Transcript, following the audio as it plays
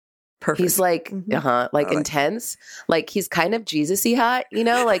Perfect. He's like, like intense. Like he's kind of Jesus-y hot,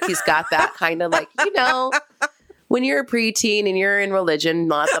 like he's got that kind of like, when you're a preteen and you're in religion,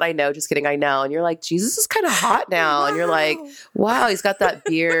 not that I know, just kidding, I know. And you're like, Jesus is kind of hot now. And you're like, wow, he's got that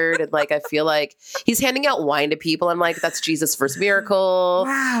beard. And like, I feel like he's handing out wine to people. I'm like, that's Jesus' first miracle.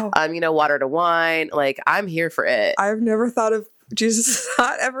 Wow. Water to wine. Like, I'm here for it. I've never thought of Jesus is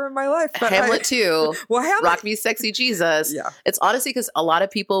hot ever in my life. But Hamlet too. Well, Hamlet. Rock Me Sexy Jesus. Yeah. It's honestly because a lot of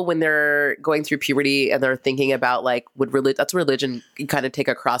people, when they're going through puberty and they're thinking about like, that's religion, you kind of take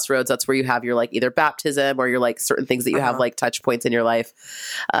a crossroads. That's where you have your like either baptism or your like certain things that you have like touch points in your life.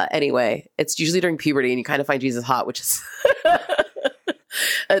 Anyway, it's usually during puberty and you kind of find Jesus hot, which is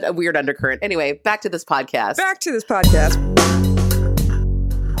a weird undercurrent. Anyway, back to this podcast.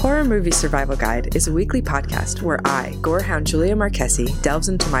 Horror Movie Survival Guide is a weekly podcast where I, gorehound Julia Marquesi, delves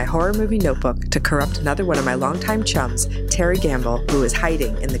into my horror movie notebook to corrupt another one of my longtime chums, Terry Gamble, who is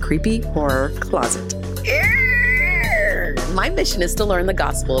hiding in the creepy horror closet. My mission is to learn the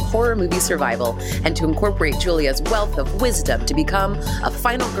gospel of horror movie survival and to incorporate Julia's wealth of wisdom to become a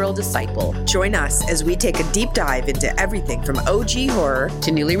final girl disciple. Join us as we take a deep dive into everything from OG horror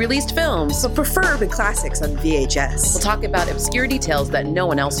to newly released films, but preferably classics on VHS. We'll talk about obscure details that no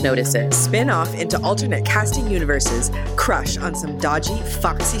one else notices, spin off into alternate casting universes, crush on some dodgy,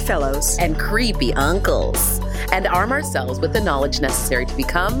 foxy fellows, and creepy uncles, and arm ourselves with the knowledge necessary to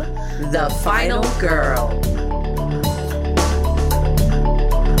become the final girl.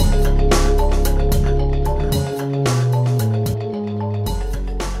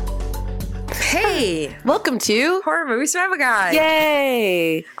 Hey! Welcome to Horror Movie Survival Guide.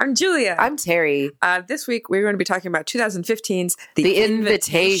 Yay! I'm Julia. I'm Terry. This week we're going to be talking about 2015's The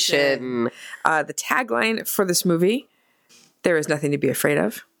Invitation. The tagline for this movie, there is nothing to be afraid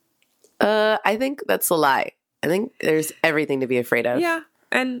of. I think that's a lie. I think there's everything to be afraid of. Yeah.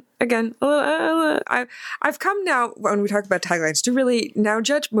 And again, I've come now, when we talk about taglines, to really now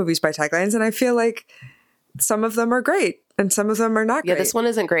judge movies by taglines. And I feel like some of them are great. And some of them are not great. Yeah, this one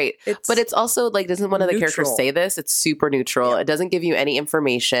isn't great. But it's also like, doesn't one of the characters say this? It's super neutral. Yeah. It doesn't give you any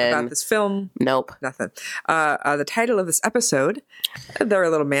information about this film. Nope. Nothing. The title of this episode, they're a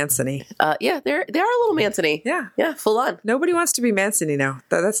little Manson-y. Yeah, they are a little Manson-y. Yeah. Yeah, full on. Nobody wants to be Manson-y now.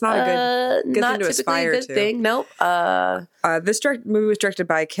 That's not a good thing to aspire to. Not typically a good thing. Nope. This movie was directed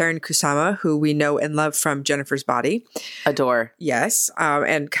by Karen Kusama, who we know and love from Jennifer's Body. Adore. Yes.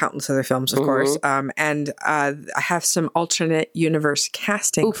 And countless other films, of course. And I have some alternate universe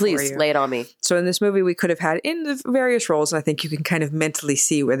casting for you. Please, lay it on me. So in this movie, we could have had in the various roles, and I think you can kind of mentally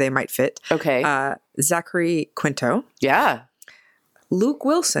see where they might fit. Okay. Zachary Quinto. Yeah. Luke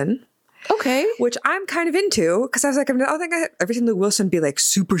Wilson. Okay. Which I'm kind of into, because I was like, I don't think I've seen Luke Wilson be like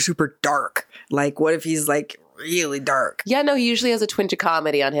super, super dark. Like, what if he's like really dark? Yeah, no, he usually has a twinge of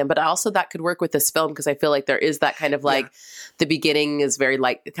comedy on him, but also that could work with this film because I feel like there is that kind of like the beginning is very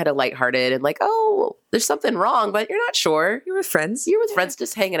kind of lighthearted and like, oh, there's something wrong, but you're not sure. You're with friends. You're with friends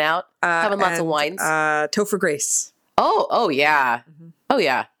just hanging out, having lots of wines. Topher Grace. Oh yeah. Mm-hmm. Oh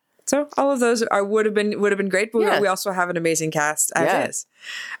yeah. So all of those would have been great, but we also have an amazing cast as is.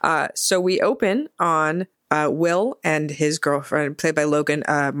 So we open on Will and his girlfriend, played by Logan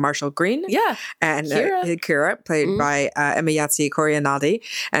Marshall Green. Yeah. And Kira, played by Emiyazi Koriyanade.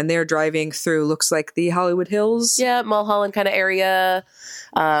 And they're driving through, looks like the Hollywood Hills. Yeah, Mulholland kind of area.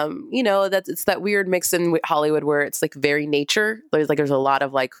 It's that weird mix in Hollywood where it's like very nature. There's a lot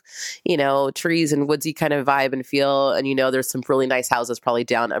of like, trees and woodsy kind of vibe and feel. And, there's some really nice houses probably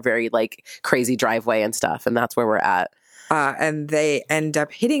down a very like crazy driveway and stuff. And that's where we're at. And they end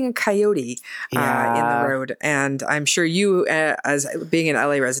up hitting a coyote in the road. And I'm sure you, as being an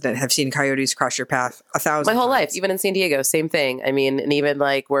LA resident, have seen coyotes cross your path 1,000 times. My whole life, even in San Diego, same thing. I mean, and even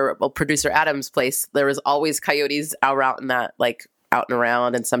like where producer Adam's place, there was always coyotes out in that like out and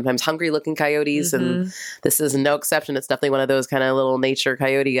around, and sometimes hungry looking coyotes. Mm-hmm. And this is no exception. It's definitely one of those kind of little nature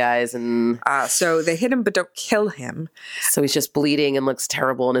coyote guys. And so they hit him, but don't kill him. So he's just bleeding and looks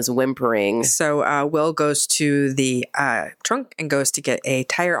terrible and is whimpering. So Will goes to the trunk and goes to get a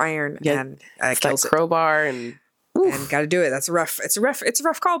tire iron and kills that crowbar and got to do it. That's it's a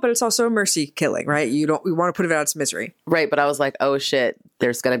rough call, but it's also a mercy killing, right? We want to put it out of its misery. Right. But I was like, oh shit,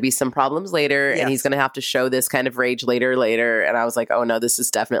 there's going to be some problems later and he's going to have to show this kind of rage later. And I was like, oh no, this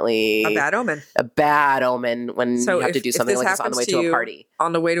is definitely a bad omen. A bad omen when you have to do something like this on the way to a party.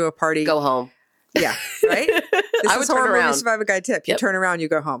 On the way to a party. Go home. Yeah. Right? This I would is turn around. Survival Guide tip. You turn around, you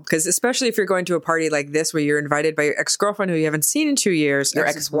go home. Because especially if you're going to a party like this where you're invited by your ex-girlfriend who you haven't seen in 2 years. Your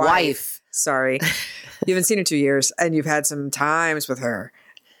ex-wife. Sorry. You haven't seen in 2 years and you've had some times with her.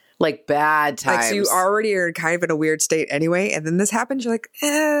 Like bad times. Like, so you already are kind of in a weird state anyway, and then this happens, you're like,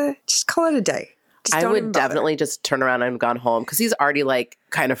 just call it a day. I would definitely just turn around and gone home because he's already like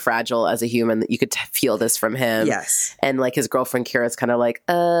kind of fragile as a human. That you could feel this from him. Yes, and like his girlfriend Kira's kind of like,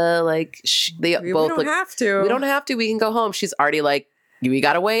 they we both don't have to. We don't have to. We can go home. She's already like, we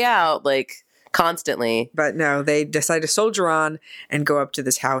got a way out. Like. Constantly. But no, they decide to soldier on and go up to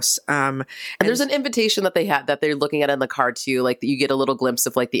this house. And there's an invitation that they had that they're looking at in the car too. Like you get a little glimpse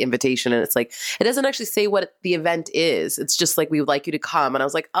of like the invitation and it's like, it doesn't actually say what the event is. It's just like, we would like you to come. And I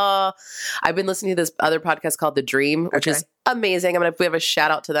was like, I've been listening to this other podcast called The Dream, which is amazing. I'm going to give a shout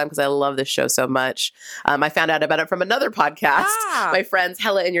out to them because I love this show so much. I found out about it from another podcast. My friends,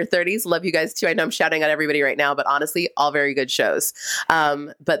 Hella in Your 30s. Love you guys too. I know I'm shouting at everybody right now, but honestly, all very good shows.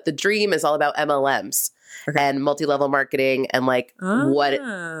 But The Dream is all about MLMs. And multi-level marketing and like what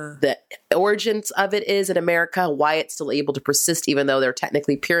the origins of it is in America, why it's still able to persist even though they're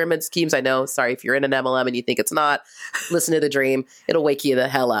technically pyramid schemes. I know, sorry, if you're in an MLM and you think it's not, listen to The Dream. It'll wake you the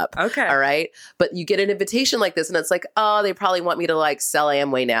hell up. Okay. All right. But you get an invitation like this and it's like, they probably want me to like sell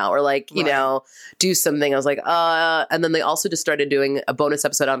Amway now or like, you know, do something. I was like, and then they also just started doing a bonus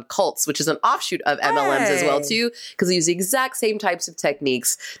episode on cults, which is an offshoot of MLMs as well too, because they use the exact same types of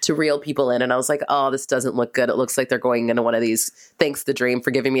techniques to reel people in. And I was like, this doesn't look good. It looks like they're going into one of these. Thanks, The Dream,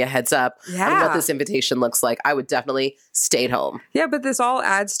 for giving me a heads up on what this invitation looks like. I would definitely stay at home. Yeah, but this all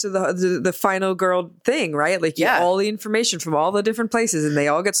adds to the final girl thing, right? Like you get all the information from all the different places and they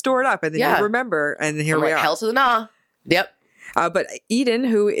all get stored up and then you remember and here we are. Hell to the nah. Yep. But Eden,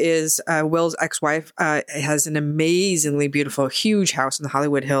 who is Will's ex-wife, has an amazingly beautiful, huge house in the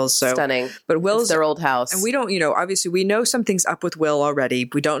Hollywood Hills. So stunning. But Will's their old house. And we don't, obviously we know something's up with Will already.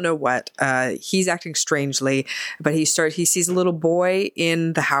 We don't know what. He's acting strangely, but he sees a little boy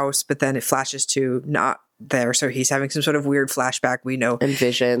in the house, but then it flashes to not there. So he's having some sort of weird flashback. We know. And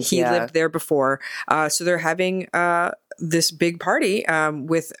visions. He lived there before. So they're having this big party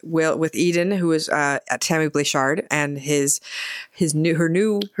with Eden, who is Tammy Blanchard, and her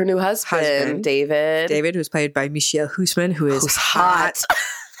new husband, David, who's played by Michiel Huisman, who's hot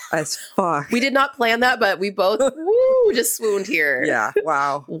as fuck. We did not plan that, but we both just swooned here. Yeah.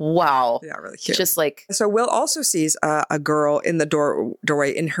 Wow. Yeah, really cute. Just like so. Will also sees a girl in the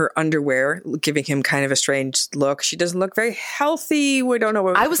doorway in her underwear, giving him kind of a strange look. She doesn't look very healthy. We don't know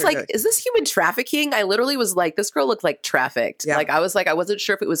what. I was like, is this human trafficking? I literally was like, this girl looked like trafficked. Yeah. Like I was like, I wasn't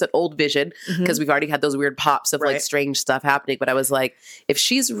sure if it was an old vision because we've already had those weird pops of like strange stuff happening. But I was like, if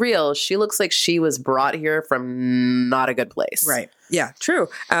she's real, she looks like she was brought here from not a good place. Right. Yeah, true.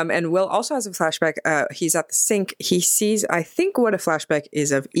 And Will also has a flashback. He's at the sink. He sees, I think what a flashback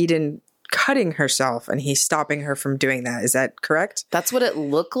is of Eden cutting herself and he's stopping her from doing that. Is that correct? That's what it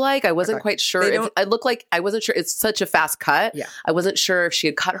looked like. I wasn't quite sure. It looked like, I wasn't sure. It's such a fast cut. Yeah. I wasn't sure if she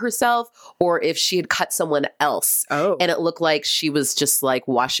had cut herself or if she had cut someone else. Oh. And it looked like she was just like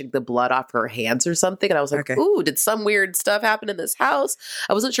washing the blood off her hands or something. And I was like, ooh, did some weird stuff happen in this house?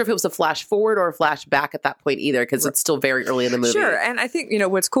 I wasn't sure if it was a flash forward or a flash back at that point either because it's still very early in the movie. Sure. And I think,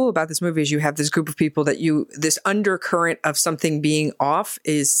 what's cool about this movie is you have this group of people that this undercurrent of something being off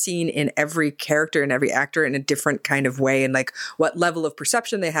is seen in every character and every actor in a different kind of way and like what level of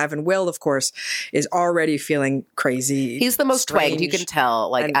perception they have. And Will, of course, is already feeling crazy. He's the most twanked, you can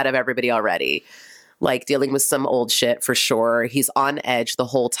tell, like out of everybody already. Like dealing with some old shit for sure. He's on edge the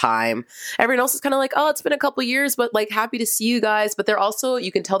whole time. Everyone else is kind of like, oh, it's been a couple years, but like happy to see you guys. But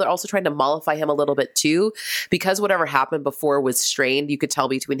you can tell they're also trying to mollify him a little bit too, because whatever happened before was strained. You could tell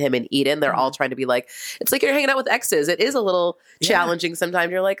between him and Eden, they're all trying to be like, it's like you're hanging out with exes. It is a little challenging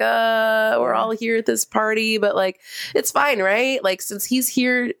sometimes. You're like, we're all here at this party, but like, it's fine, right? Like, since he's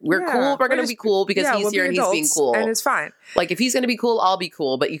here, we're cool. We're going to be cool because he's here and he's being cool. And it's fine. Like, if he's going to be cool, I'll be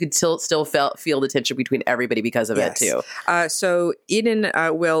cool. But you could still feel the tension between everybody because of it too. So Eden,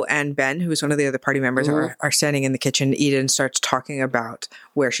 Will, and Ben, who is one of the other party members, are standing in the kitchen. Eden starts talking about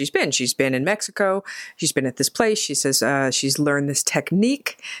where she's been. She's been in Mexico. She's been at this place. She says she's learned this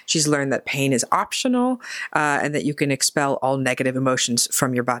technique. She's learned that pain is optional and that you can expel all negative emotions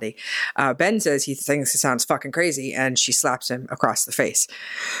from your body. Ben says he thinks it sounds fucking crazy, and she slaps him across the face.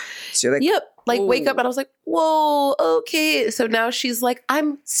 So you're like, yep. Like, wake up, and I was like, whoa, okay. So now she's like,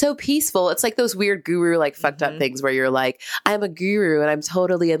 I'm so peaceful. It's like those weird guru, like, fucked up things where you're like, I'm a guru and I'm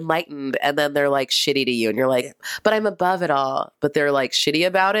totally enlightened. And then they're like shitty to you. And you're like, but I'm above it all. But they're like shitty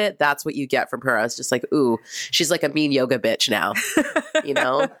about it. That's what you get from her. I was just like, ooh, she's like a mean yoga bitch now,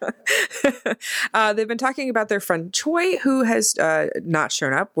 They've been talking about their friend Choi, who has not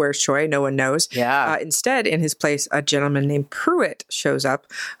shown up. Where's Choi? No one knows. Yeah. Instead, in his place, a gentleman named Pruitt shows up,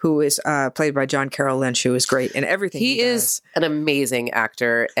 who is played by John Carroll Lynch, who is great in everything he is an amazing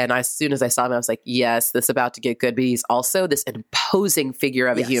actor. And as soon as I saw him, I was like, yes, this is about to get good. But he's also this imposing figure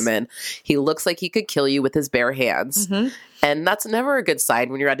of a human. He looks like he could kill you with his bare hands. And that's never a good sign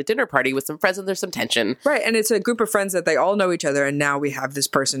when you're at a dinner party with some friends and there's some tension. Right. And it's a group of friends that they all know each other. And now we have this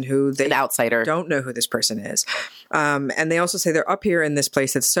person who they an outsider don't know who this person is. And they also say they're up here in this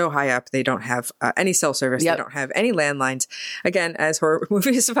place that's so high up. They don't have any cell service. They don't have any landlines. Again, as horror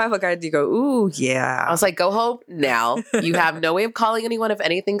movie survival guide, you go, ooh, yeah. I was like, go home now. You have no way of calling anyone if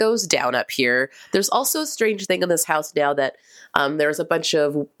anything goes down up here. There's also a strange thing in this house now that there's a bunch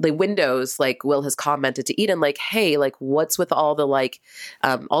of the windows, like Will has commented to Eden, like, hey, like what's with all the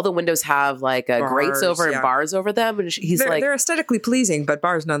all the windows have like grates over and bars over them. And they're aesthetically pleasing, but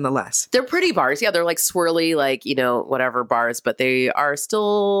bars nonetheless. They're pretty bars. Yeah. They're like swirly, like, whatever bars, but they are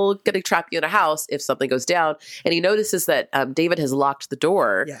still going to trap you in a house if something goes down. And he notices that David has locked the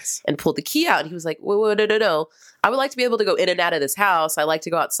door and pulled the key out. And he was like, whoa, no. I would like to be able to go in and out of this house. I like to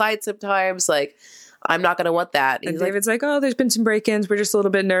go outside sometimes. Like, I'm not going to want that. And David's like, oh, there's been some break-ins. We're just a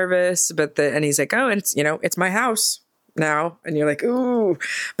little bit nervous. And he's like, oh, and it's my house now. And you're like, ooh.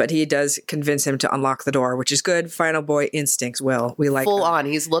 But he does convince him to unlock the door, which is good. Final boy instincts, Will. We like full on.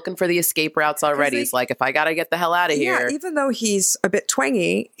 He's looking for the escape routes already. He's like, if I got to get the hell out of here. Even though he's a bit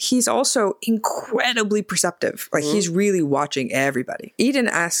twangy, he's also incredibly perceptive. Like he's really watching everybody. Eden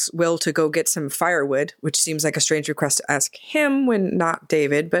asks Will to go get some firewood, which seems like a strange request to ask him when not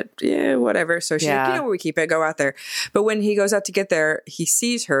David, but yeah, whatever. So she's like, you know where we keep it, go out there. But when he goes out to get there, he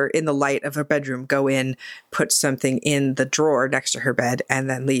sees her in the light of her bedroom go in, put something in the drawer next to her bed and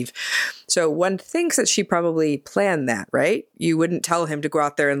then leave. So one thinks that she probably planned that, right? You wouldn't tell him to go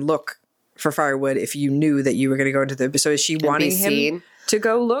out there and look for firewood if you knew that you were going to go into the... So is she wanting him to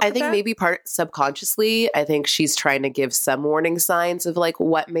go look? I think maybe part subconsciously, I think she's trying to give some warning signs of like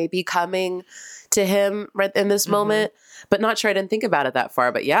what may be coming to him right in this moment, but not sure I didn't think about it that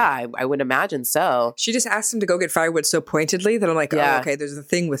far. But yeah, I would imagine so. She just asked him to go get firewood so pointedly that I'm like, oh, okay, there's a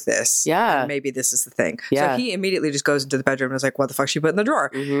thing with this. Yeah. And maybe this is the thing. Yeah. So he immediately just goes into the bedroom and is like, what the fuck she put in the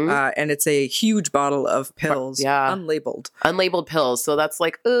drawer? And it's a huge bottle of pills, unlabeled. Unlabeled pills. So that's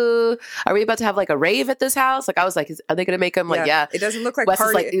like, are we about to have like a rave at this house? Like I was like, are they going to make him like, It doesn't look like Wes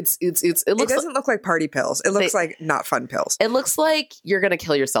party. Is like, it doesn't look like party pills. It looks like not fun pills. It looks like you're going to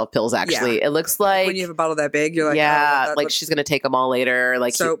kill yourself pills, actually. Yeah. It looks like when you have a bottle that big, you're like, like she's going to take them all later.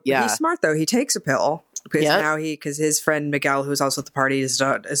 Like, so he's smart though. He takes a pill because now because his friend Miguel, who's also at the party, as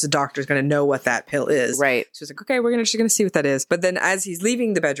a doctor, is going to know what that pill is. Right. So he's like, okay, we're just going to see what that is. But then as he's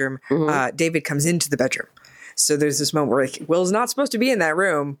leaving the bedroom, David comes into the bedroom. So there's this moment where like, Will's not supposed to be in that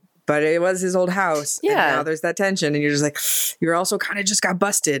room, but it was his old house. Yeah. And now there's that tension, and you're just like, you're also kind of just got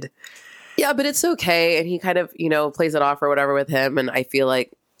busted. Yeah, but it's okay. And he kind of, plays it off or whatever with him. And I feel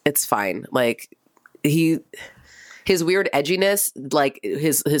like it's fine. Like his weird edginess, like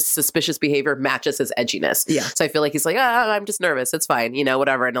his suspicious behavior matches his edginess. Yeah. So I feel like he's like, I'm just nervous. It's fine,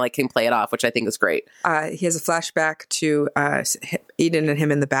 whatever. And like can play it off, which I think is great. He has a flashback to Eden and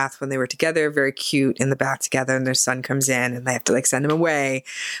him in the bath when they were together, very cute in the bath together, and their son comes in and they have to like send him away.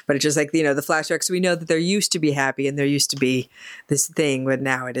 But it's just like, the flashbacks. So we know that there used to be happy and there used to be this thing, but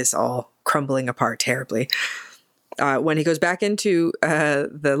now it is all crumbling apart terribly. When he goes back into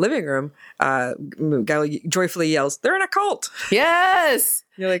the living room, Miguel joyfully yells, "They're in a cult!" Yes!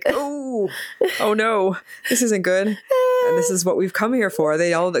 You're like, oh no, this isn't good. And this is what we've come here for.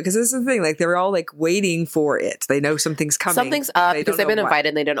 They all, because this is the thing, like they're all like waiting for it. They know something's coming. Something's up because they've been invited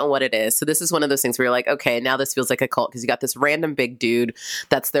and they don't know what it is. So this is one of those things where you're like, okay, now this feels like a cult because you got this random big dude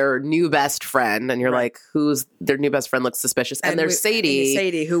that's their new best friend. And you're like, who's their new best friend? Looks suspicious. And there's Sadie.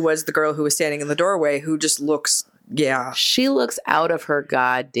 Sadie, who was the girl who was standing in the doorway, who just looks... Yeah. She looks out of her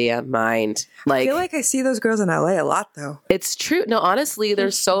goddamn mind. Like, I feel like I see those girls in LA a lot, though. It's true. No, honestly,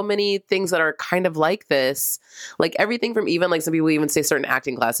 there's so many things that are kind of like this. Like everything from even like some people even say certain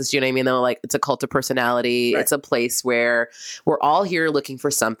acting classes. Do you know what I mean? They're like, it's a cult of personality. Right. It's a place where we're all here looking for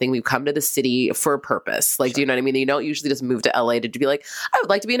something. We've come to the city for a purpose. Like, do you know what I mean? You don't usually just move to LA to be like, I would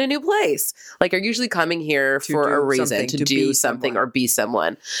like to be in a new place. Like, you're usually coming here for a reason, to do something or be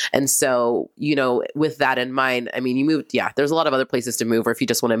someone. And so, with that in mind, I mean, you moved, there's a lot of other places to move or if you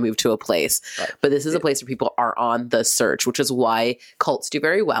just want to move to a place. Right. But this is a place where people are on the search, which is why cults do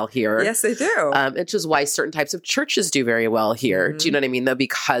very well here. Yes, they do. It's just why certain types of churches do very well here. Mm-hmm. Do you know what I mean? Though,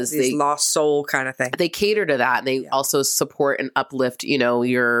 because these lost soul kind of thing. They cater to that. And they also support and uplift,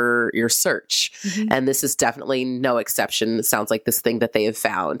 your search. Mm-hmm. And this is definitely no exception. It sounds like this thing that they have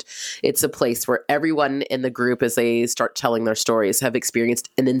found. It's a place where everyone in the group, as they start telling their stories, have experienced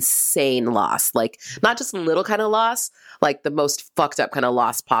an insane loss. Like, not just a little kind of loss, like the most fucked up kind of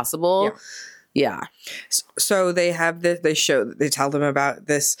loss possible. Yeah. Yeah. So they have this, they tell them about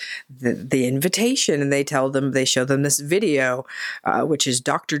this, the invitation, and they show them this video, which is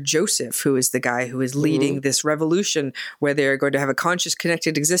Dr. Joseph, who is the guy who is leading this revolution where they're going to have a conscious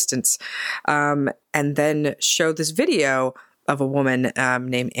connected existence. And then show this video of a woman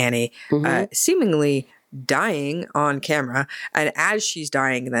named Annie, seemingly dying on camera. And as she's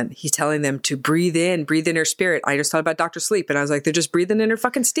dying, then he's telling them to breathe in her spirit. I just thought about Dr. Sleep, and I was like, they're just breathing in her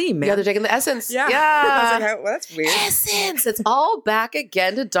fucking steam, man. Yeah, they're taking the essence. Yeah. I was like, well, that's weird. Essence. It's all back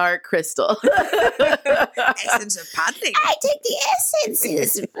again to Dark Crystal. Essence of podding. I take the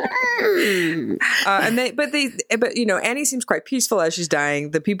essences. But you know, Annie seems quite peaceful as she's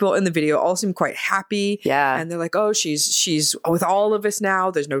dying. The people in the video all seem quite happy. Yeah. And they're like, oh, she's with all of us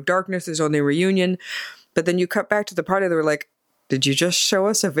now. There's no darkness. There's only reunion. But then you cut back to the party. They were like, did you just show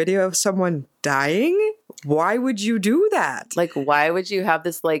us a video of someone dying? Why would you do that? Like, why would you have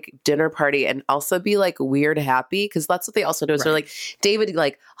this like dinner party and also be like weird happy? Because that's what they also do. Is they're like, David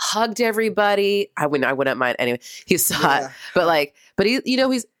like hugged everybody. I wouldn't mind anyway. He saw it, but he, you know,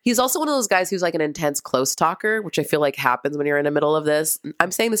 he's also one of those guys who's like an intense close talker, which I feel like happens when you're in the middle of this.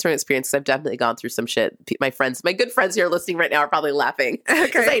 I'm saying this from experience because I've definitely gone through some shit. My good friends who are listening right now are probably laughing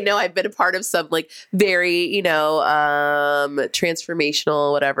because I know I've been a part of some like very, you know,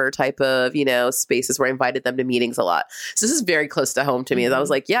 transformational, whatever type of, you know, spaces where I invited them to meetings a lot. So this is very close to home to me. I was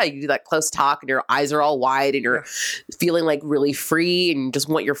like, yeah, you do that close talk and your eyes are all wide and you're feeling like really free and you just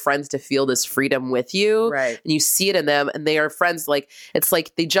want your friends to feel this freedom with you. Right. And you see it in them and they are friends. Like, it's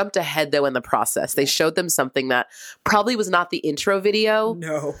like they jumped ahead though in the process. They showed them something that probably was not the intro video.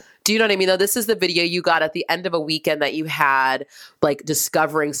 No. Do you know what I mean? Though this is the video you got at the end of a weekend that you had, like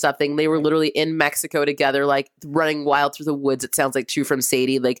discovering something. They were literally in Mexico together, like running wild through the woods. It sounds like True from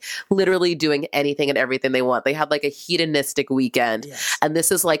Sadie, like literally doing anything and everything they want. They had like a hedonistic weekend. Yes. And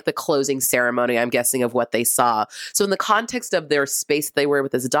this is like the closing ceremony, I'm guessing, of what they saw. So in the context of their space they were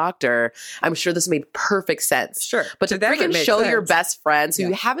with this doctor, I'm sure this made perfect sense. Sure. But to freaking show your best friends who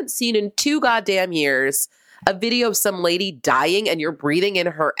you haven't seen in 2 goddamn years a video of some lady dying and you're breathing in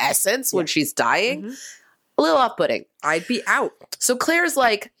her essence when she's dying, a little off-putting. I'd be out. So Claire's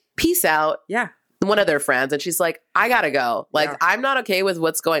like, peace out. Yeah. One of their friends. And she's like, I gotta go. Like, I'm not okay with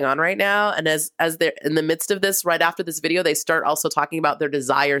what's going on right now. And as they're in the midst of this, right after this video, they start also talking about their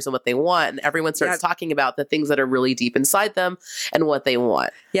desires and what they want. And everyone starts talking about the things that are really deep inside them and what they want.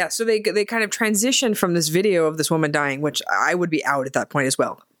 Yeah. So they kind of transition from this video of this woman dying, which I would be out at that point as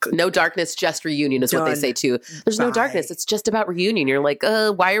well. No darkness, just reunion is what they say too. There's no darkness. It's just about reunion. You're like,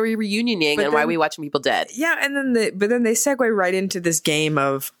 why are we reunioning and why are we watching people dead? Yeah, and then they segue right into this game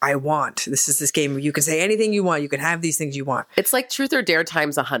of I want. This is this game where you can say anything you want. You can have these things you want. It's like Truth or Dare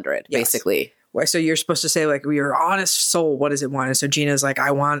times 100, basically. So you're supposed to say like, your honest soul, what does it want? And so Gina's like,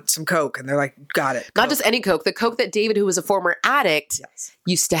 I want some Coke. And they're like, got it. Coke. Not just any Coke. The Coke that David, who was a former addict,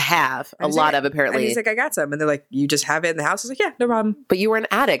 used to have a lot of, apparently. And he's like, I got some. And they're like, you just have it in the house? I was like, yeah, no problem. But you were an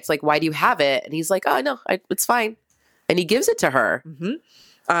addict. Like, why do you have it? And he's like, oh, no, it's fine. And he gives it to her. Mm-hmm.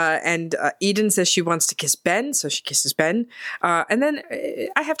 And Eden says she wants to kiss Ben, so she kisses Ben. And then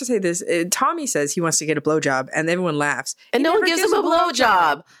I have to say this: Tommy says he wants to get a blowjob, and everyone laughs. And no one gives him a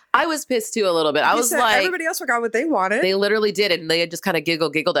blowjob. I was pissed too a little bit. I was like, everybody else got what they wanted. They literally did, and they just kind of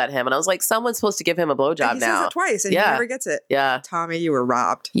giggled at him. And I was like, someone's supposed to give him a blowjob now. He says it twice, and he never gets it. Yeah, Tommy, you were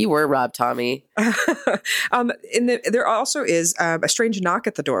robbed. You were robbed, Tommy. There also is a strange knock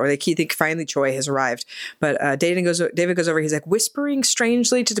at the door. They think finally Troy has arrived, but David goes over. He's like whispering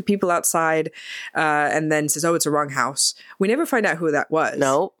strangely to the people outside, and then says, "Oh, it's a wrong house." We never find out who that was.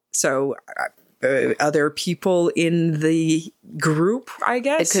 No. So. Other people in the group, I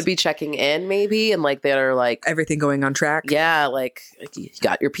guess. It could be checking in, maybe, and like they're like everything going on track. Yeah, like you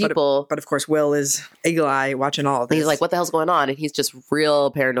got your people. But of course, Will is eagle eye watching all of this. He's like, "What the hell's going on?" And he's just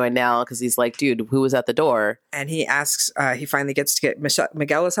real paranoid now because he's like, "Dude, who was at the door?" And he asks. He finally gets to get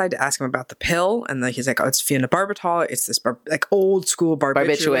Miguel aside to ask him about the pill, and then he's like, "Oh, it's phenobarbital. It's this like old school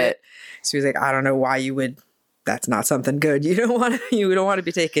barbiturate." So he's like, "I don't know why you would." That's not something good. You don't want to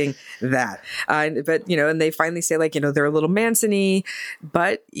be taking that. But and they finally say like, they're a little Manson-y,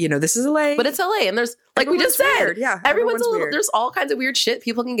 but this is LA. But it's LA, and there's like we just said, weird. Yeah, everyone's a little. Weird. There's all kinds of weird shit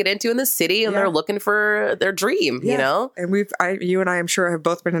people can get into in the city, and they're looking for their dream. And you and I, I'm sure, have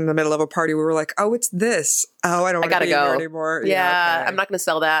both been in the middle of a party where we're like, oh, it's this. Oh, I don't want to be here anymore. Yeah, okay. I'm not going to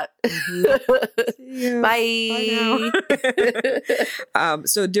sell that. Mm-hmm. Bye.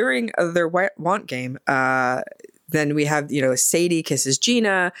 So during their want game, then we have, Sadie kisses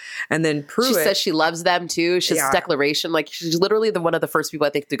Gina, and then Pruitt. She says she loves them too. She has a declaration. Like, she's literally one of the first people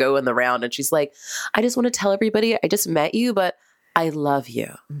I think to go in the round. And she's like, I just want to tell everybody I just met you, but I love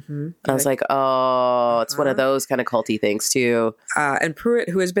you. Mm-hmm. I was like, oh, it's one of those kind of culty things too. And Pruitt,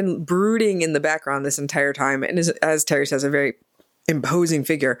 who has been brooding in the background this entire time and is, as Terry says, a very imposing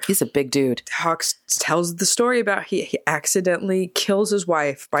figure. He's a big dude. Tells the story about he accidentally kills his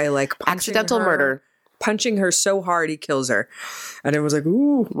wife by like accidental murder. Punching her so hard he kills her. And it was like,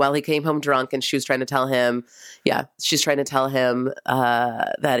 ooh. Well, he came home drunk and she was trying to tell him, she's trying to tell him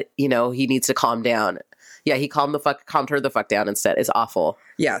that, he needs to calm down. Yeah, he calmed her the fuck down instead. It's awful.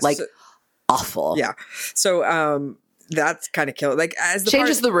 Yeah. Awful. Yeah. So that's kind of killed. Like as the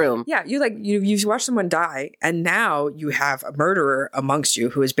changes the room. Yeah, you watch someone die, and now you have a murderer amongst you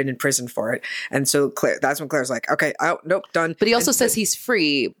who has been in prison for it. And so that's when Claire's like, okay, oh nope, done. But he also says he's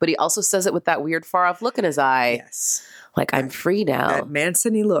free, but he also says it with that weird far off look in his eye. Yes. Like, I'm free now. That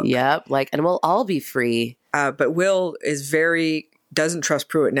Manson-y look. Yep. Like, and we'll all be free. But Will is doesn't trust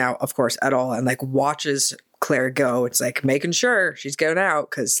Pruitt now, of course, at all, and like watches Claire go. It's like making sure she's going out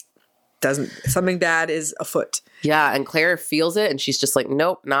because something bad is afoot. Yeah, and Claire feels it, and she's just like,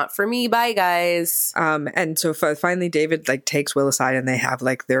 nope, not for me. Bye, guys. And so finally David like takes Will aside, and they have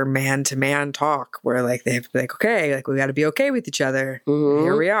like their man-to-man talk where like they have to be like, okay, like we got to be okay with each other. Mm-hmm.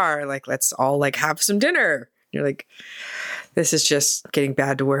 Here we are. Like, let's all like have some dinner. You're like, this is just getting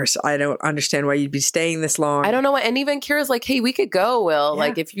bad to worse. I don't understand why you'd be staying this long. I don't know. And even Kira's like, hey, we could go, Will. Yeah.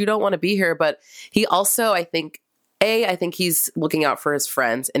 Like, if you don't want to be here. But he also, I think he's looking out for his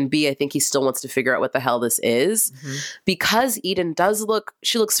friends. And B, I think he still wants to figure out what the hell this is. Mm-hmm. Because Eden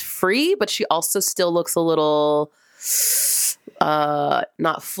she looks free, but she also still looks a little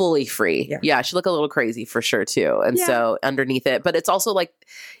not fully free. Yeah, she looked a little crazy for sure too. And so underneath it, but it's also like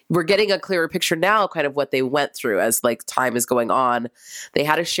we're getting a clearer picture now kind of what they went through as like time is going on. They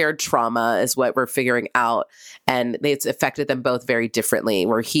had a shared trauma is what we're figuring out, and it's affected them both very differently,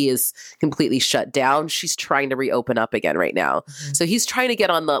 where he is completely shut down. She's trying to reopen up again right now. Mm-hmm. So he's trying to get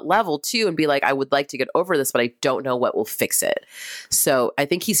on the level too and be like, I would like to get over this, but I don't know what will fix it. So I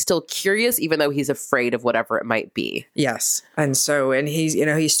think he's still curious, even though he's afraid of whatever it might be. Yes. And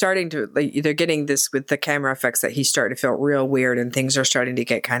he's starting to like, they're getting this with the camera effects that he's starting to feel real weird, and things are starting to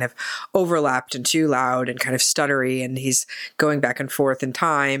get kind of overlapped and too loud and kind of stuttery, and he's going back and forth in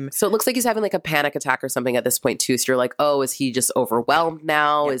time. So it looks like he's having like a panic attack or something at this point too. So you're like, oh, is he just overwhelmed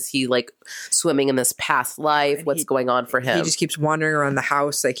now? Yeah. Is he like swimming in this past life? And what's going on for him? He just keeps wandering around the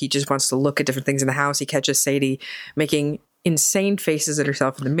house. Like he just wants to look at different things in the house. He catches Sadie making insane faces at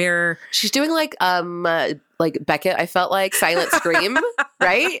herself in the mirror. She's doing like Beckett, I felt like silent scream,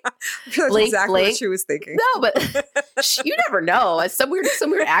 right? I feel that's exactly what she was thinking. No, but you never know. It's some weird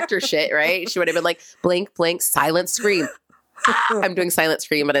actor shit, right? She would have been like blink, blink, silent scream. I'm doing silent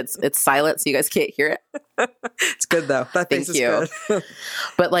scream, but it's silent, so you guys can't hear it. It's good though. That face is good.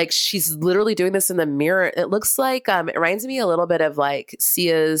 But like she's literally doing this in the mirror. It looks like it reminds me a little bit of like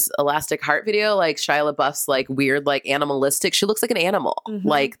Sia's Elastic Heart video, like Shia LaBeouf's like weird, like animalistic. She looks like an animal,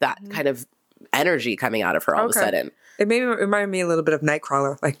 like that kind of energy coming out of her all of a sudden. It made me remind me a little bit of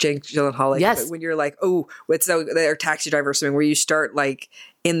Nightcrawler, like Jake Gyllenhaal. Like, yes. When you're like, oh, it's their Taxi Driver or something, where you start like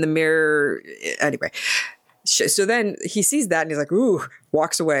in the mirror. Anyway. So then he sees that and he's like, ooh,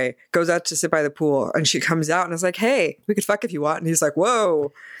 walks away, goes out to sit by the pool, and she comes out and is like, hey, we could fuck if you want. And he's like,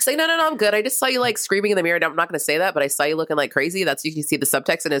 whoa. It's like, no, I'm good. I just saw you like screaming in the mirror. I'm not going to say that, but I saw you looking like crazy. You can see the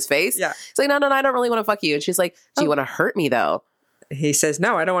subtext in his face. Yeah. It's like, no, I don't really want to fuck you. And she's like, do you want to hurt me though? He says,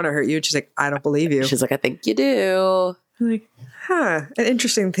 no, I don't want to hurt you. And she's like, I don't believe you. She's like, I think you do. I'm like, an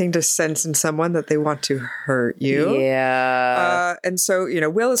interesting thing to sense in someone that they want to hurt you. Yeah. And so,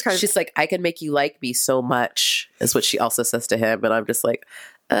 Will is kind of... She's like, I can make you like me so much, is what she also says to him. And I'm just like,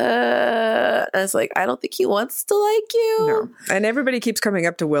 I was like, I don't think he wants to like you. No. And everybody keeps coming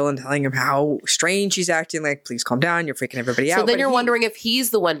up to Will and telling him how strange he's acting. Like, please calm down. You're freaking everybody out. So then you're wondering if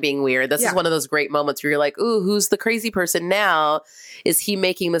he's the one being weird. This is one of those great moments where you're like, ooh, who's the crazy person now? Is he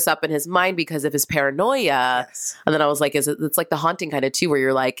making this up in his mind because of his paranoia? Yes. And then I was like, it's like the haunting kind of too, where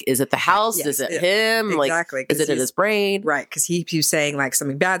you're like, is it the house? Yes, is it him? Exactly. Like, is it in his brain? Right. Because he keeps saying like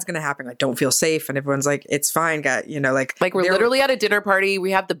something bad's going to happen. Like, don't feel safe. And everyone's like, it's fine, guy. Like we're literally at a dinner party.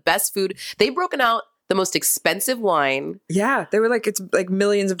 We have the best food. They've broken out the most expensive wine. Yeah. They were like, it's like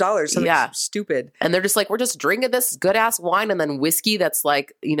millions of dollars. Something stupid. And they're just like, we're just drinking this good ass wine and then whiskey that's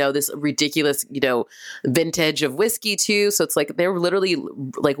like, this ridiculous, vintage of whiskey too. So it's like, they're literally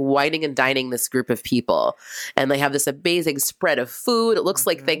like wining and dining this group of people. And they have this amazing spread of food. It looks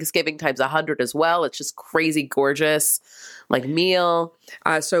like Thanksgiving times 100 as well. It's just crazy gorgeous, like meal.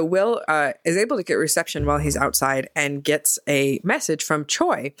 So Will is able to get reception while he's outside and gets a message from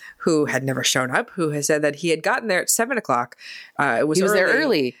Choi, who had never shown up, who has said that he had gotten there at 7 o'clock. He was there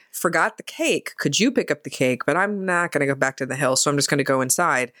early. Forgot the cake. Could you pick up the cake? But I'm not going to go back to the hill, so I'm just going to go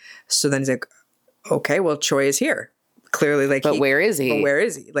inside. So then he's like, okay, well, Choi is here. Clearly, like, but where is he? But where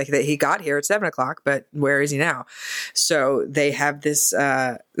is he? Like, that he got here at 7 o'clock, but where is he now? So they have this.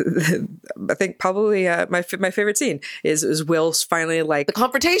 I think probably my favorite scene is Will's finally like the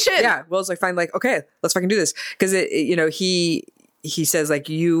confrontation. Yeah, Will's like finally like, okay, let's fucking do this, because he says like,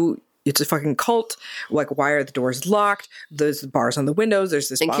 it's a fucking cult. Like, why are the doors locked? There's bars on the windows. There's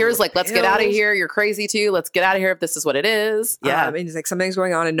this. And Kira's like, let's get out of here. You're crazy too. Let's get out of here if this is what it is. Yeah. And he's like, something's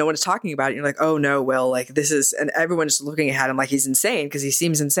going on and no one's talking about it. And you're like, oh no, Will, like this is, and everyone's looking at him like he's insane because he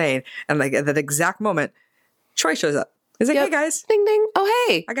seems insane. And like at that exact moment, Troy shows up. He's like, hey guys. Ding, ding. Oh,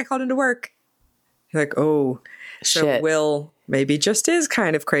 hey. I got called into work. You're like, oh. So shit. Will maybe just is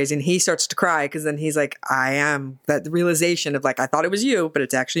kind of crazy, and he starts to cry because then he's like, I am, that realization of like, I thought it was you, but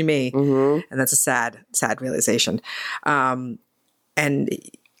it's actually me. And that's a sad realization. And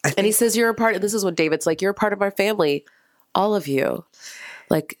he says, you're a part of, this is what David's like, you're a part of our family, all of you.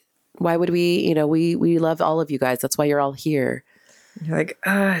 Like, why would we, we love all of you guys. That's why you're all here. You're like,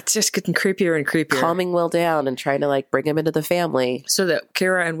 it's just getting creepier and creepier. Calming Will down and trying to like bring him into the family. So that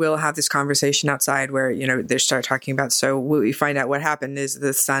Kira and Will have this conversation outside where, they start talking about, so we find out what happened is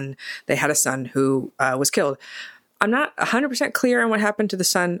they had a son who was killed. I'm not 100% clear on what happened to the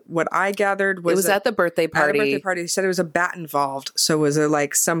son. What I gathered was... It was at the birthday party. At the birthday party. He said there was a bat involved. So was there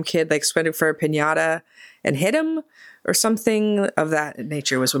like some kid like swinging for a piñata and hit him? Or something of that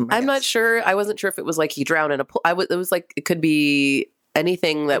nature was what my I'm guess. not sure. I wasn't sure if it was like he drowned in a pool. It was like, it could be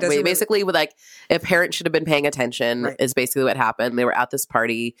anything that way. Basically, with like, a parent should have been paying attention, right, is basically what happened. They were at this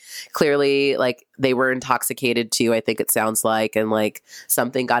party. Clearly, like, they were intoxicated too, I think it sounds like, and like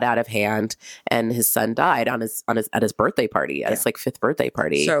something got out of hand and his son died at his birthday party, at his like 5th birthday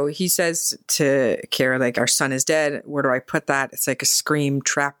party. So he says to Kira, like, our son is dead. Where do I put that? It's like a scream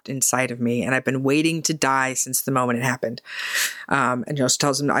trapped inside of me, and I've been waiting to die since the moment it happened. And he also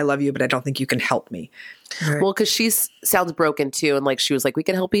tells him, I love you, but I don't think you can help me. Right. Well, because she sounds broken too, and like she was like, we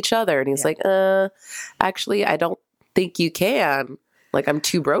can help each other, and he's like, actually, I don't think you can. Like, I'm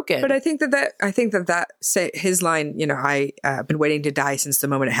too broken. But I think that say his line, I've been waiting to die since the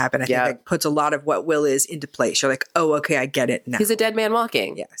moment it happened. I think that puts a lot of what Will is into place. You're like, oh, okay, I get it now. He's a dead man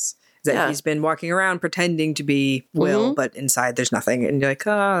walking. Yes. He's been walking around pretending to be Will, but inside there's nothing. And you're like,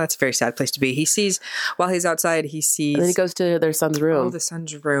 oh, that's a very sad place to be. He sees, while he's outside, and then he goes to their son's room. Oh, the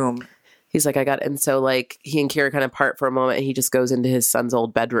son's room. He's like, and so like he and Kira kind of part for a moment, and he just goes into his son's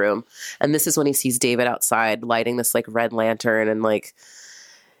old bedroom. And this is when he sees David outside lighting this like red lantern, and like,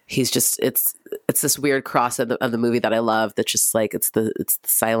 he's just, it's this weird cross of the movie that I love. That's just like, it's the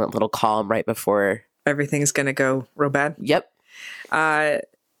silent little calm right before everything's going to go real bad. Yep.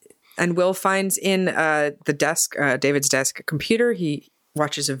 And Will finds in the desk, David's desk computer, he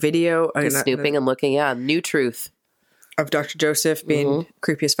watches a video. He's snooping and looking, New Truth. Of Dr. Joseph being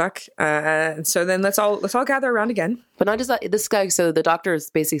creepy as fuck. And so then let's all gather around again. But not just that, this guy, so the doctor is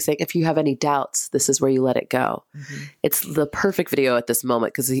basically saying, if you have any doubts, this is where you let it go. Mm-hmm. It's the perfect video at this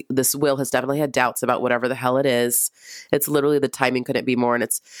moment, because this Will has definitely had doubts about whatever the hell it is. It's literally, the timing couldn't be more. And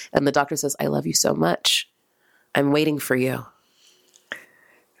the doctor says, I love you so much. I'm waiting for you.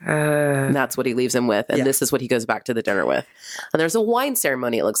 And that's what he leaves him with. And this is what he goes back to the dinner with. And there's a wine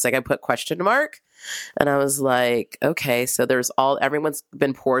ceremony. It looks like, I put question mark. And I was like, okay, so everyone's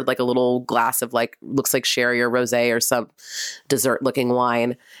been poured like a little glass of like, looks like sherry or rosé or some dessert looking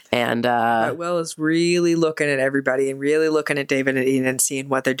wine. And Will is really looking at everybody and really looking at David and Ian and seeing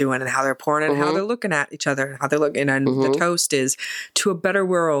what they're doing and how they're pouring and how they're looking at each other and how they're looking. And the toast is to a better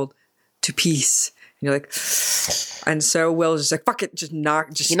world, to peace. And you're like, and so Will's just like, fuck it,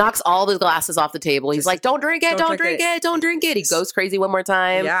 he knocks all the glasses off the table. He's like, don't drink it, don't drink it. He goes crazy one more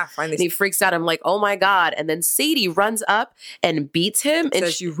time. Yeah, finally. And he freaks out. I'm like, oh my God. And then Sadie runs up and beats him. And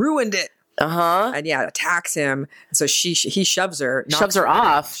says, you ruined it. And attacks him. And so he shoves her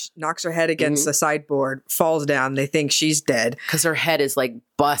off, knocks her head against the sideboard, falls down. They think she's dead because her head is like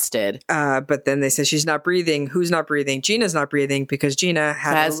busted. But then they say she's not breathing. Who's not breathing? Gina's not breathing because Gina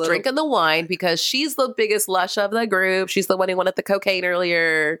has drinking the wine because she's the biggest lush of the group. She's the one who wanted the cocaine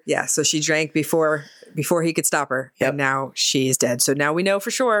earlier. Yeah, so she drank before he could stop her. Yep. And now she is dead. So now we know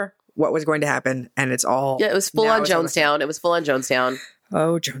for sure what was going to happen, and it's all it was full on Jonestown. It was full on Jonestown.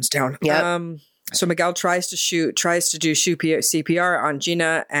 Oh, Jonestown. Yeah. So Miguel tries to do CPR on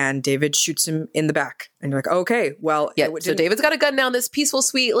Gina, and David shoots him in the back. And you're like, okay, well. Yeah, so David's got a gun now. This peaceful,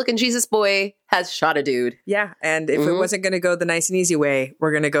 sweet-looking Jesus boy has shot a dude. Yeah, and if it wasn't going to go the nice and easy way,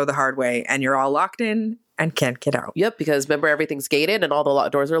 we're going to go the hard way. And you're all locked in and can't get out. Yep, because remember, everything's gated and all the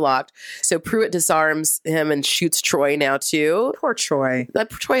doors are locked. So Pruitt disarms him and shoots Troy now, too. Poor Troy.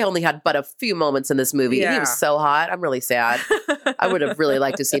 Troy only had but a few moments in this movie. Yeah. He was so hot. I'm really sad. I would have really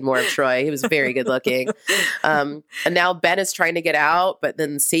liked to see more of Troy. He was very good looking. And now Ben is trying to get out, but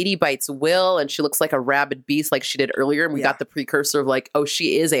then Sadie bites Will, and she looks like a rabid beast like she did earlier. And we got the precursor of like, oh,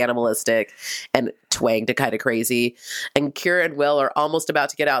 she is animalistic and twang to kind of crazy. And Kira and Will are almost about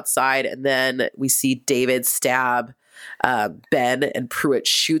to get outside, and then we see David stab Ben, and Pruitt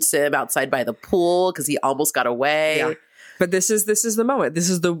shoots him outside by the pool because he almost got away. Yeah. But this is the moment. This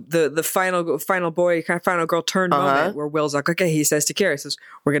is the final boy, final girl turn moment where Will's like, okay, he says to Kira, he says,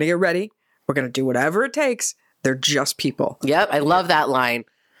 we're going to get ready. We're going to do whatever it takes. They're just people. Yep. I love that line.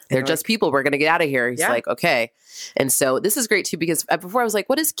 They're just people. We're going to get out of here. He's like, okay. And so this is great too, because before I was like,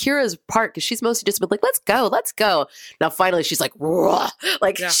 what is Kira's part? Because she's mostly just been like, let's go. Now finally she's like, "Whoa."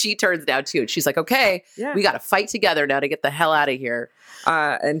 Like she turns down too. And she's like, okay, we got to fight together now to get the hell out of here.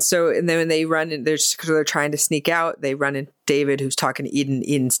 And then when they run, and they're trying to sneak out, they run into David, who's talking to Eden.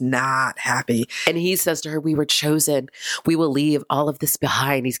 Eden's not happy. And he says to her, we were chosen. We will leave all of this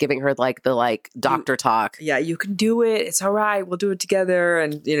behind. He's giving her the doctor talk. Yeah, you can do it. It's all right. We'll do it together.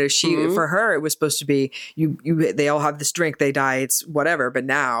 And, for her, it was supposed to be, they all have this drink, they die, it's whatever. But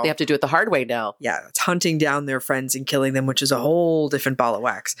now they have to do it the hard way now. Yeah, it's hunting down their friends and killing them, which is a whole different ball of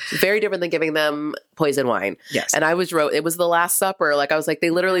wax. Very different than giving them poison wine. Yes. And it was the Last Supper. Like I was like,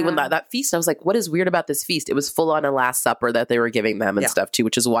 they literally, when that feast, I was like, what is weird about this feast? It was full on a Last Supper that they were giving them and stuff too,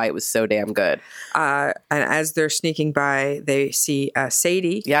 which is why it was so damn good. And as they're sneaking by, they see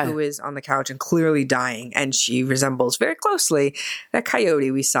Sadie, who is on the couch and clearly dying. And she resembles very closely that coyote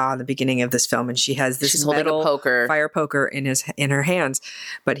we saw in the beginning of this film. And she has this metal fire poker in her hands,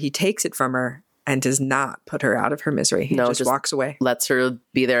 but he takes it from her and does not put her out of her misery. He just walks away. Lets her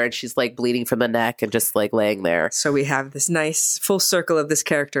be there, and she's like bleeding from the neck and just like laying there. So we have this nice full circle of this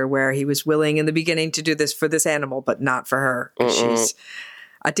character where he was willing in the beginning to do this for this animal, but not for her. She's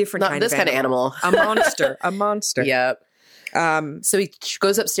a different kind of animal. A monster. A monster. Yep. So he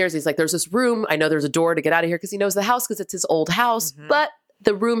goes upstairs. He's like, there's this room. I know there's a door to get out of here because he knows the house because it's his old house, but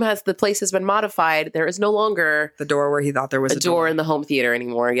the place has been modified. There is no longer the door where he thought there was a door in the home theater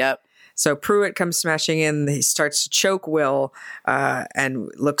anymore. Yep. So Pruitt comes smashing in. He starts to choke Will and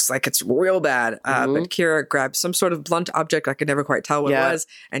looks like it's real bad. But Kira grabs some sort of blunt object, I could never quite tell what it was,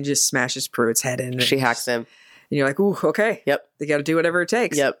 and just smashes Pruitt's head in. She hacks him. And you're like, ooh, okay. Yep. They got to do whatever it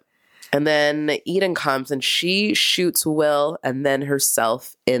takes. Yep. And then Eden comes and she shoots Will and then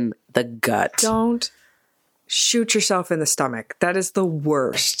herself in the gut. Don't shoot yourself in the stomach. That is the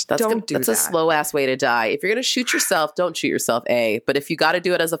worst. Don't do that. That's a slow ass way to die. If you're going to shoot yourself, don't shoot yourself, But if you got to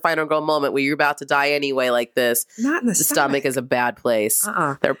do it as a final girl moment where you're about to die anyway like this, not in the stomach is a bad place.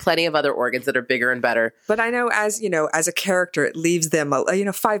 There are plenty of other organs that are bigger and better. But I know as a character, it leaves them,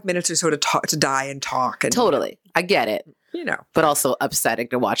 5 minutes or so to die and talk. And, totally. I get it. But also upsetting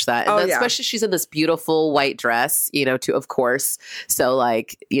to watch that. And especially she's in this beautiful white dress, too, of course. So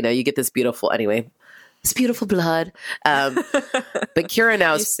you get this beautiful, anyway. It's beautiful blood. But Kira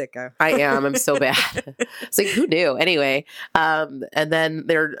now is sicko. I am. I'm so bad. It's like, who knew? Anyway. And then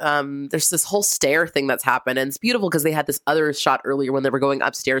there's this whole stair thing that's happened. And it's beautiful because they had this other shot earlier when they were going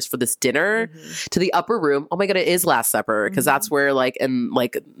upstairs for this dinner to the upper room. Oh my God, it is Last Supper. Because that's where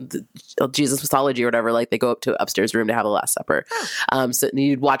the Jesus mythology or whatever, they go up to upstairs room to have a Last Supper. So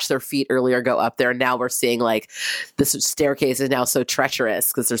you'd watch their feet earlier go up there. And now we're seeing this staircase is now so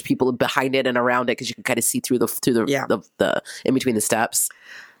treacherous because there's people behind it and around it because you can kind of see through the in between the steps.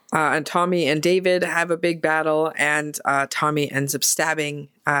 And Tommy and David have a big battle, and Tommy ends up stabbing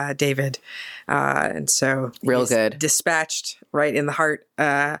David, and so real good dispatched right in the heart.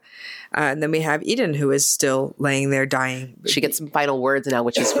 And then we have Eden, who is still laying there dying. She gets some final words now,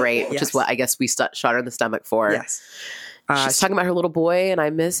 which is great. Which is what I guess we shot her in the stamach for. Yes, she's talking about her little boy, and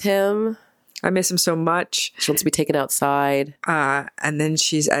I miss him. I miss him so much. She wants to be taken outside. And then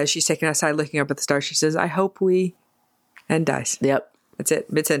as she's taken outside looking up at the stars, she says, I hope we... and dies. Yep. That's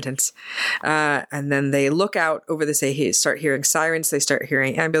it. Mid-sentence. And then they look out over the city. They start hearing sirens. They start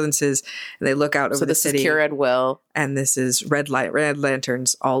hearing ambulances. And they look out over the city. So this is Kira and Will. And this is red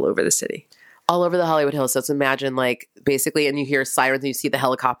lanterns all over the city. All over the Hollywood Hills. So let's imagine basically, and you hear sirens and you see the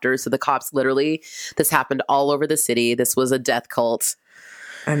helicopters. So the cops literally, this happened all over the city. This was a death cult.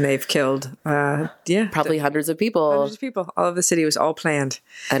 And they've killed, probably hundreds of people. Hundreds of people. All of the city was all planned.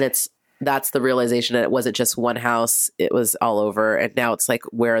 And it's that's the realization that it wasn't just one house. It was all over. And now it's like,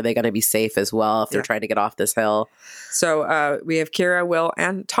 where are they going to be safe as well if they're trying to get off this hill? So we have Kira, Will,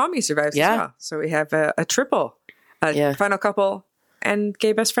 and Tommy survives as well. So we have a triple, final couple, and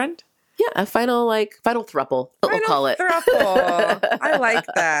gay best friend. Yeah, a final thruple, we'll call it. Thruple. I like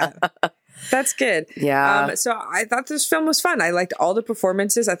that. That's good. Yeah. So I thought this film was fun. I liked all the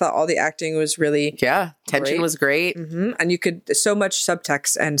performances. I thought all the acting was really tension was great. Mm-hmm. And you could so much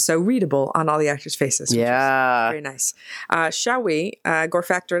subtext and so readable on all the actors' faces. Yeah. Very nice. Shall we gore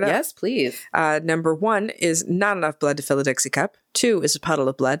factor it up? Yes, please. Number 1 is not enough blood to fill a Dixie cup. 2 is a puddle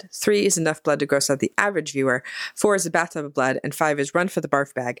of blood. 3 is enough blood to gross out the average viewer. 4 is a bathtub of blood. And 5 is run for the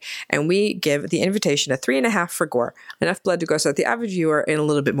barf bag. And we give the invitation a 3.5 for gore. Enough blood to gross out the average viewer and a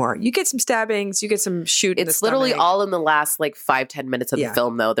little bit more. You get some stabbings. You get some shooting. It's literally all in the last 5-10 minutes of the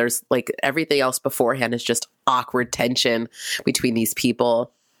film, though. There's everything else beforehand is just awkward tension between these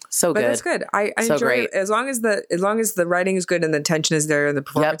people. So good. But that's good. I enjoy it. As long as the writing is good and the tension is there and the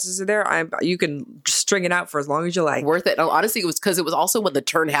performances are there, you can string it out for as long as you like. Worth it. Honestly, it was because it was also when the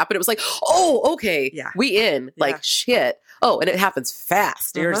turn happened, it was like, oh, okay, we in. Shit. Oh, and it happens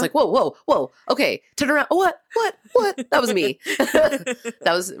fast. You're just like, whoa. Okay, turn around. What? That was me. That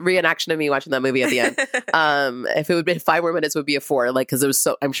was reenaction of me watching that movie at the end. If it would have been 5 more minutes, it would be a 4. Because there was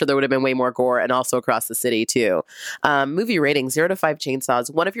I'm sure there would have been way more gore and also across the city too. Movie rating 0 to 5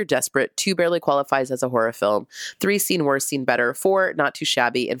 chainsaws. 1 if you're desperate. 2 barely qualifies as a horror film. 3 seen worse, seen better. 4 not too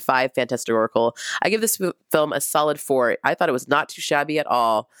shabby, and 5 fantastic-oracle. I give this film a solid 4. I thought it was not too shabby at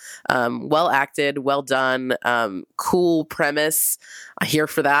all. Well acted, well done, cool premise. I'm here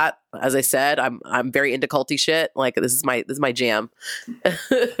for that. As I said, I'm very into culty shit. This is my jam.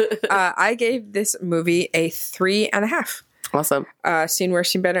 I gave this movie a 3.5. Awesome. Seen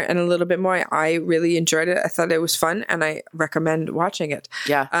worse, seen better, and a little bit more. I really enjoyed it. I thought it was fun, and I recommend watching it.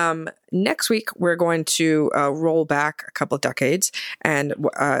 Yeah. Next week, we're going to roll back a couple of decades and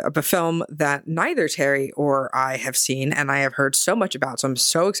a film that neither Terry or I have seen, and I have heard so much about. So I'm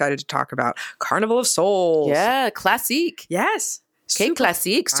so excited to talk about Carnival of Souls. Yeah, classique. Yes. Super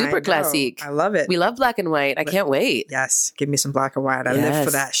classique, super classique. I love it. We love black and white. I can't wait. Yes. Give me some black and white. I live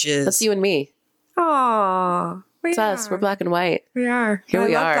for that shiz. That's you and me. Aww. It's us. We're black and white. We are. Here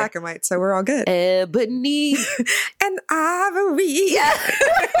we are. Black and white, so we're all good. Ebony and ivory. Yeah.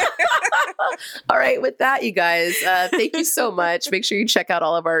 All right. With that, you guys, thank you so much. Make sure you check out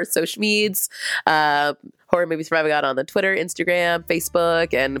all of our social medias. Horror Movie Survival Guide on the Twitter, Instagram,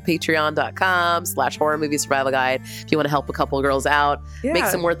 Facebook, and patreon.com/Horror Movie Survival Guide. If you want to help a couple of girls out, make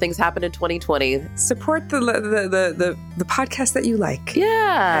some more things happen in 2020. Support the podcast that you like.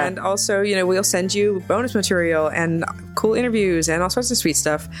 Yeah. And also, we'll send you bonus material and cool interviews and all sorts of sweet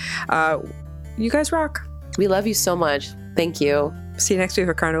stuff. You guys rock. We love you so much. Thank you. See you next week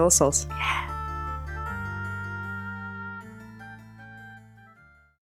for Carnival of Souls. Yeah.